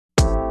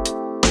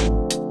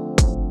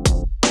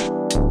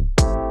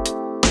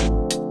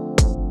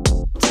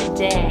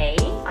today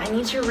I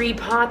need to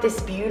repot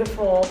this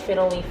beautiful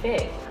Fiddle Leaf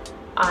Fig.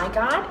 I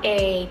got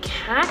a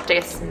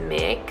cactus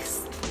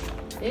mix.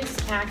 This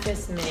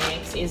cactus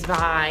mix is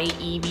by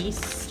Evie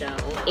Stone.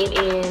 It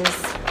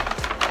is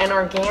an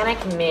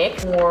organic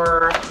mix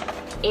for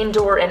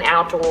indoor and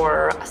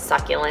outdoor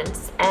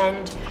succulents,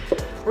 and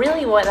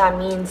really what that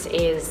means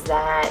is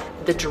that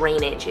the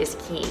drainage is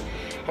key,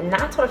 and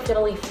that's what a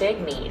Fiddle Leaf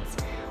Fig needs.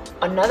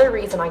 Another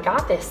reason I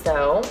got this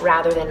though,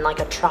 rather than like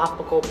a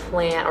tropical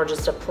plant or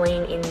just a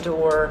plain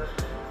indoor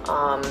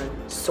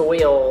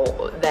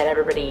soil that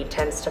everybody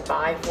tends to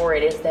buy for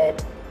it, is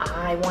that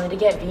I wanted to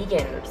get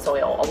vegan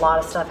soil. A lot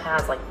of stuff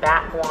has like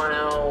bat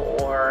guano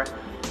or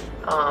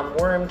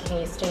worm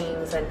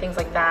castings and things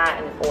like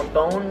that, and or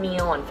bone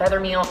meal and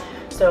feather meal.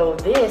 So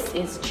this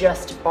is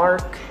just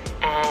bark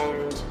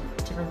and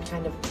different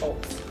kind of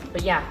pulps.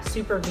 But yeah,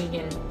 super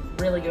vegan,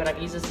 really good. I've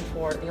used this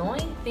before. The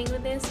only thing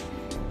with this,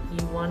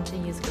 you want to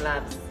use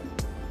gloves.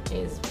 It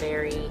is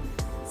very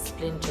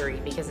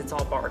splintery because it's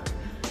all bark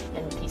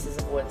and pieces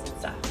of woods and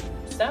stuff.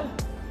 So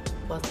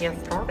let's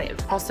get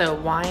started. Also,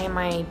 why am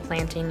I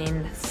planting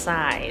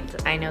inside?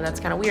 I know that's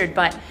kind of weird,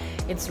 but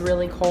it's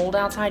really cold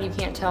outside. You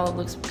can't tell, it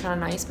looks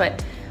kind of nice,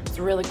 but it's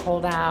really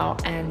cold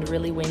out and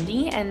really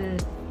windy,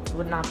 and it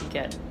would not be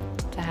good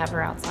to have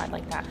her outside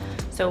like that.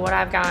 So what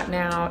I've got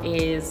now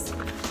is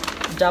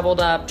doubled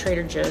up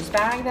Trader Joe's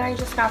bag that I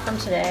just got from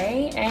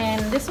today, and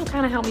this will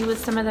kind of help me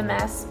with some of the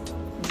mess,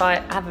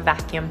 but I have a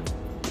vacuum.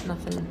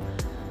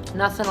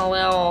 Nothing a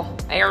little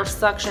air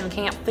suction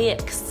can't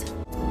fix.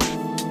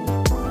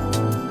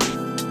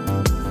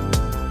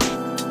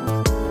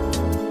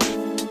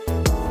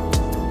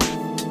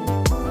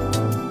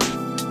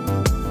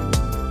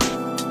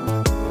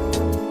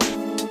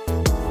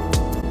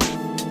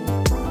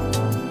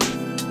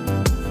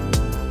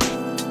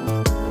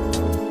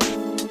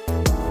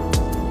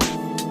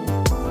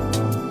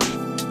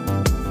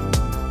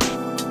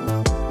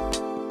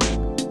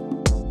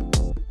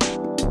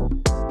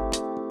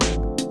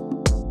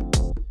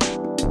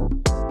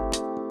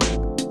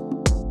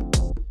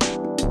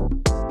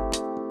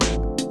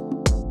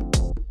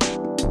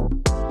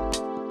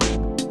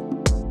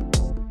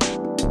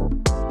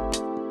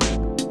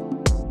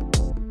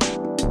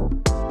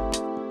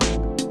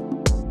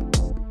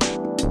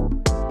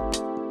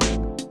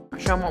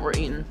 Show them what we're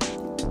eating.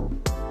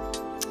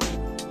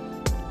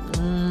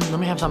 Let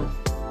me have some.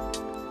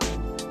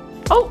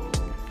 Oh,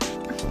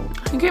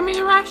 give me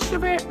the rest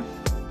of it.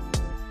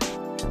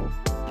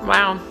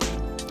 Wow,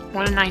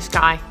 what a nice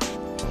guy.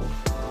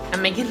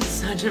 I'm making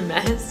such a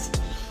mess.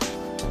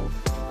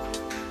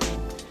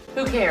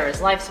 Who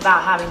cares? Life's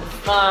about having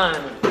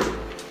fun.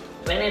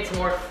 Then it's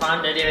more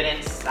fun to do it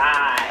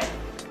inside.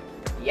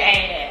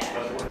 Yeah.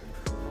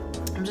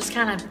 I'm just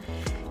kind of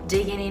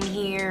digging in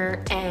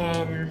here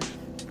and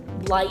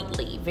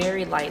lightly,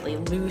 very lightly,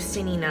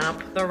 loosening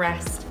up the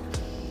rest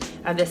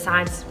of the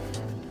sides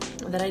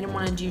that I didn't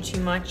want to do too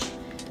much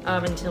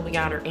of until we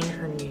got her in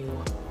her new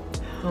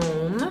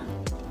home.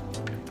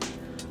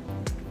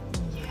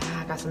 Yeah,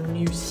 I got some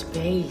new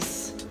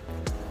space.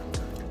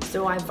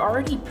 So I've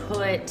already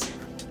put,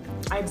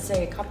 I'd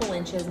say, a couple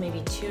inches,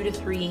 maybe 2 to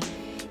 3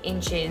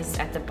 inches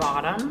at the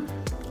bottom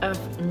of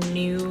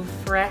new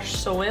fresh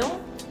soil.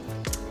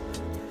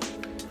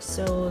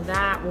 So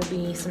that will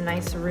be some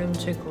nice room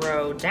to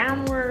grow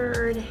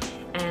downward.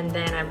 And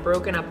then I've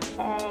broken up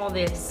all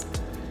this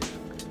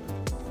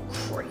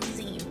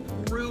crazy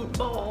root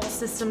ball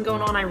system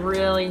going on. I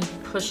really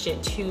pushed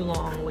it too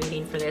long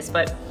waiting for this,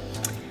 but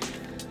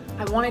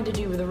I wanted to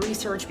do the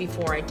research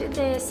before I did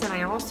this, and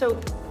I also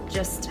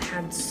just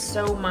had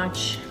so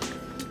much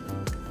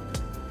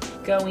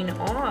going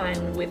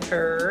on with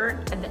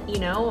her, you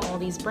know, all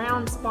these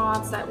brown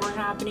spots that were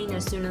happening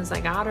as soon as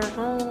I got her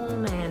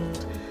home,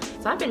 and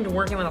so I've been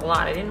working with a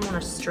lot. I didn't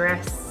want to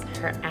stress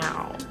her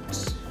out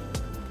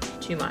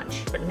too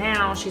much, but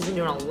now she's been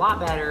doing a lot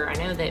better. I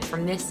know that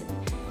from this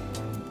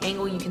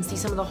angle you can see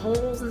some of the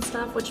holes and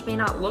stuff, which may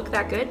not look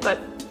that good,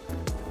 but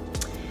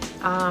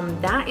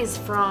that is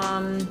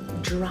from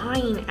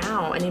drying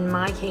out, and in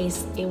my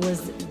case it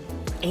was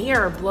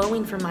air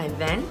blowing from my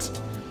vent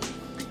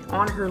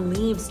on her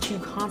leaves too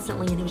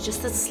constantly, and it was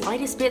just the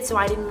slightest bit, so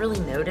I didn't really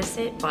notice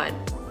it, but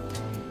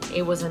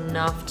it was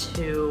enough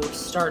to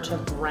start to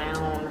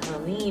brown her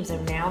leaves.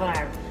 And now that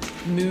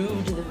I've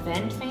moved the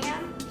vent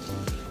fan,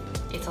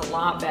 it's a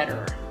lot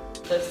better.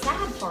 The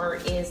sad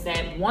part is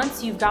that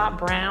once you've got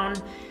brown,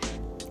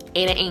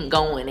 it ain't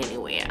going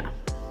anywhere.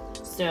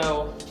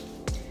 So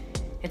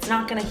it's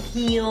not gonna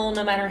heal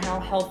no matter how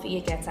healthy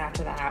it gets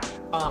after that.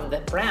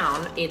 The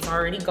brown, it's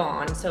already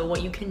gone. So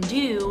what you can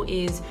do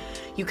is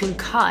you can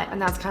cut,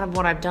 and that's kind of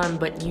what I've done,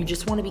 but you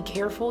just wanna be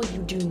careful. You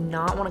do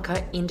not wanna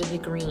cut into the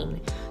green.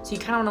 So you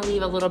kind of wanna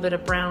leave a little bit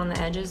of brown on the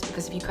edges,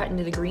 because if you cut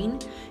into the green,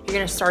 you're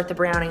gonna start the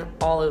browning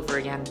all over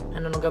again,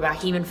 and it'll go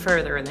back even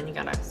further, and then you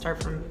gotta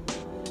start from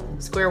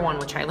square one,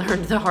 which I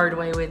learned the hard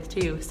way with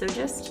too. So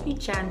just be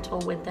gentle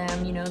with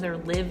them, you know, they're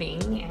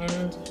living,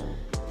 and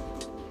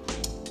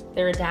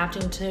They're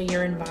adapting to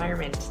your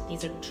environment.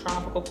 These are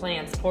tropical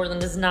plants.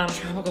 Portland is not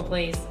a tropical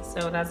place,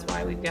 so that's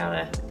why we've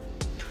gotta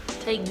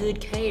take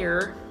good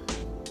care.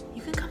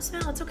 You can come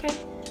smell, it's okay.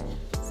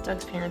 It's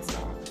Doug's parents'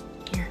 dog.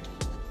 Here.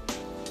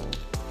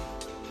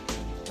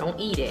 Don't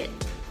eat it.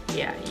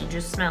 Yeah, you're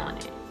just smelling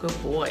it.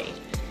 Good boy.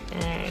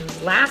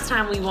 And last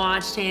time we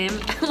watched him,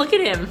 look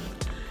at him.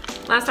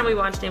 Last time we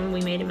watched him,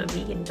 we made him a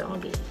vegan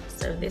doggy.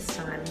 So this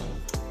time,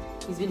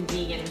 he's been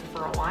vegan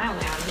for a while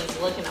now. He's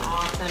looking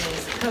awesome.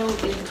 His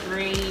coat is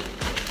great.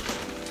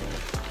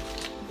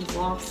 He's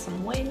lost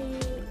some weight.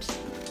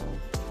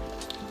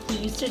 He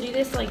used to do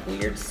this like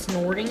weird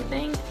snorting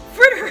thing.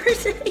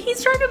 Fritters!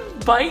 He's trying to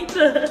bite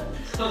the...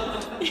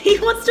 He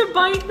wants to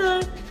bite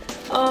the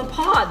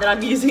pot that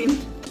I'm using.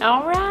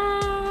 All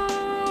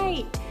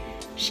right.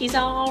 She's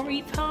all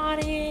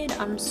repotted.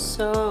 I'm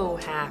so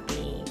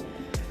happy.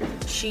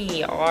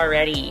 She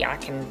already, I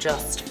can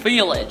just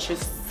feel it.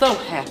 She's so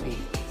happy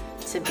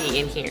to be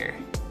in here.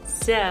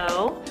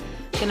 So,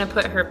 gonna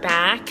put her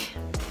back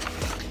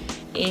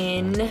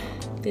in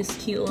this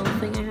cute little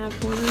thing I have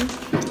for her.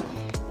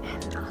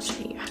 And I'll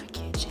show you how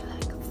cute she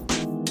looks.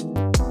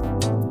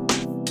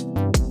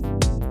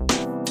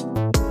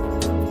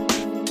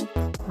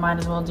 Might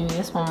as well do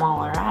this one while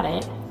we're at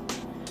it.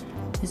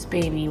 This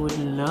baby would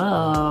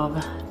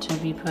love to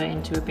be put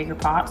into a bigger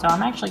pot. So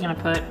I'm actually gonna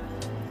put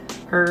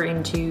her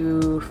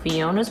into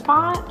Fiona's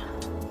pot.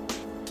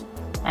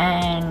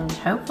 And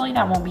hopefully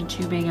that won't be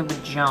too big of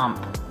a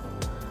jump.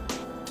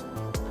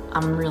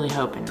 I'm really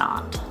hoping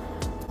not.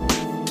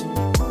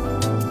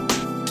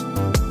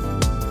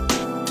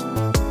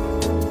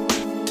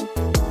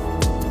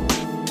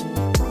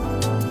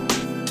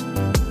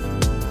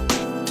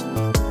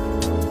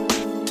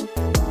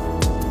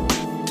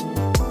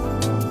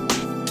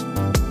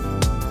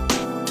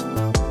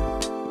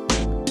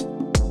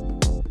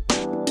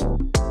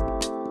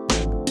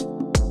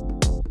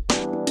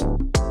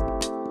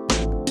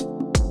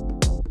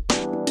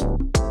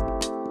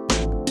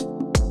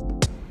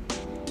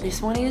 This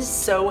one is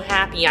so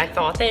happy. I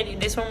thought that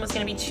this one was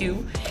gonna be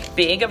too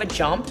big of a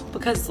jump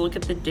because look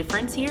at the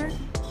difference here.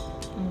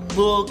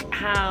 Look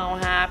how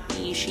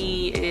happy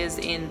she is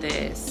in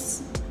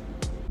this.